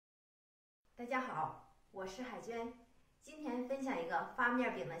大家好，我是海娟，今天分享一个发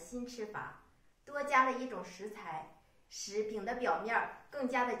面饼的新吃法，多加了一种食材，使饼的表面更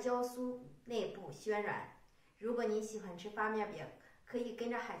加的焦酥，内部暄软。如果你喜欢吃发面饼，可以跟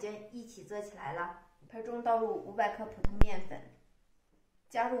着海娟一起做起来了。盆中倒入500克普通面粉，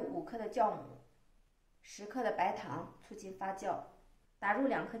加入5克的酵母，10克的白糖，促进发酵，打入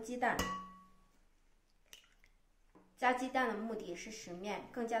2颗鸡蛋。加鸡蛋的目的是使面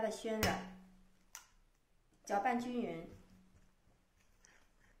更加的暄软。搅拌均匀，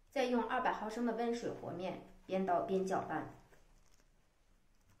再用200毫升的温水和面，边倒边搅拌。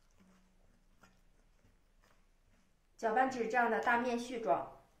搅拌至这样的大面絮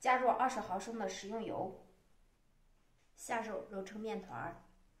状，加入20毫升的食用油，下手揉成面团，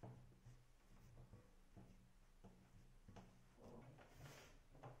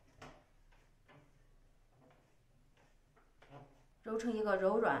揉成一个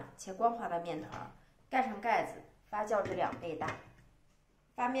柔软且光滑的面团。盖上盖子，发酵至2倍大。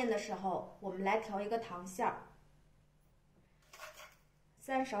发面的时候，我们来调一个糖馅儿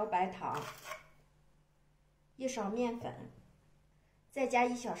：3勺白糖，1勺面粉，再加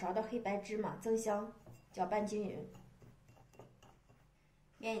1小勺的黑白芝麻增香，搅拌均匀。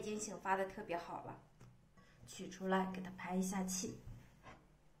面已经醒发的特别好了，取出来给它排一下气，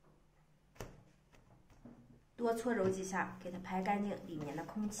多搓揉几下，给它排干净里面的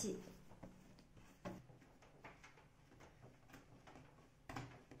空气。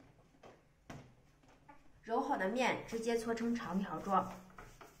揉好的面直接搓成长条状，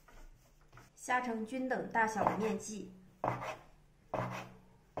下成均等大小的面剂，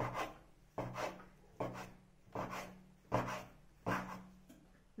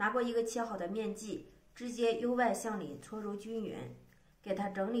拿过一个切好的面剂，直接由外向里搓揉均匀，给它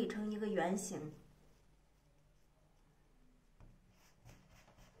整理成一个圆形。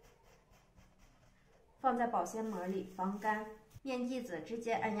放在保鲜膜里防干，面剂子直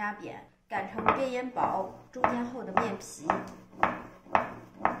接按压扁，擀成边沿薄、中间厚的面皮，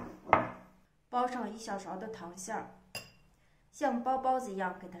包上1小勺的糖馅儿，像包包子一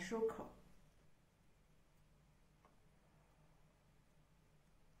样给它收口，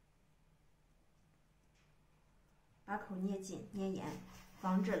把口捏紧捏严，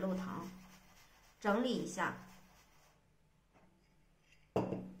防止漏糖。整理一下，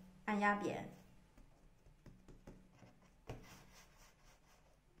按压扁，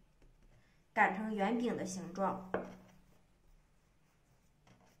擀成圆饼的形状，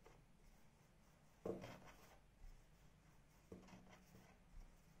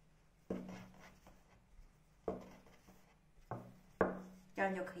这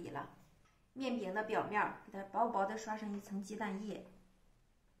样就可以了。面饼的表面给它薄薄的刷上一层鸡蛋液，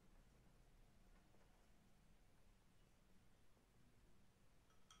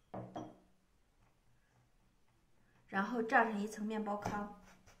然后蘸上一层面包糠。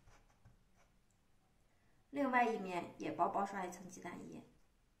另外一面也薄薄刷一层鸡蛋液，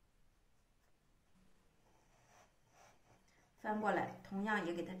翻过来，同样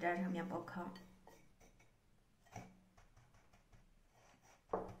也给它沾上面包糠。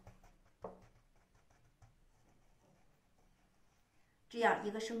这样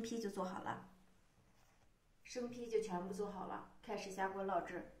一个生坯就做好了。生坯就全部做好了，开始下锅烙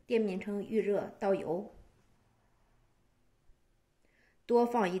制。电饼铛预热，倒油，多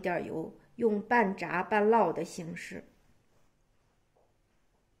放一点油。用半炸半烙的形式，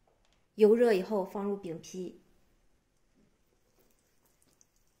油热以后放入饼皮，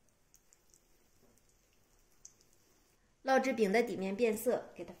烙至饼的底面变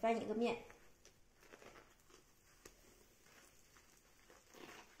色，给它翻一个面，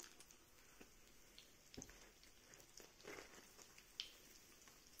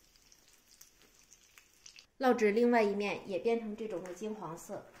烙至另外一面也变成这种的金黄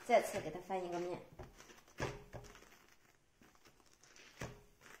色，再次给它翻一个面。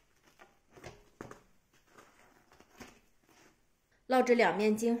烙至两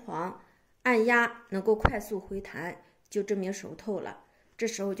面金黄，按压能够快速回弹，就证明熟透了。这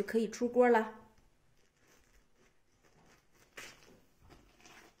时候就可以出锅了。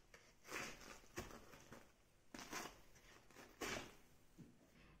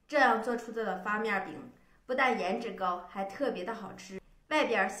这样做出的发面饼不但颜值高，还特别的好吃。外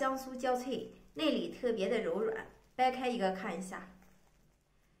边香酥焦脆，内里特别的柔软。掰开一个看一下，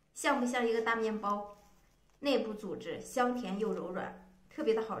像不像一个大面包？内部组织香甜又柔软，特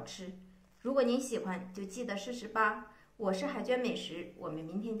别的好吃。如果您喜欢，就记得试试吧。我是海娟美食，我们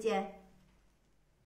明天见。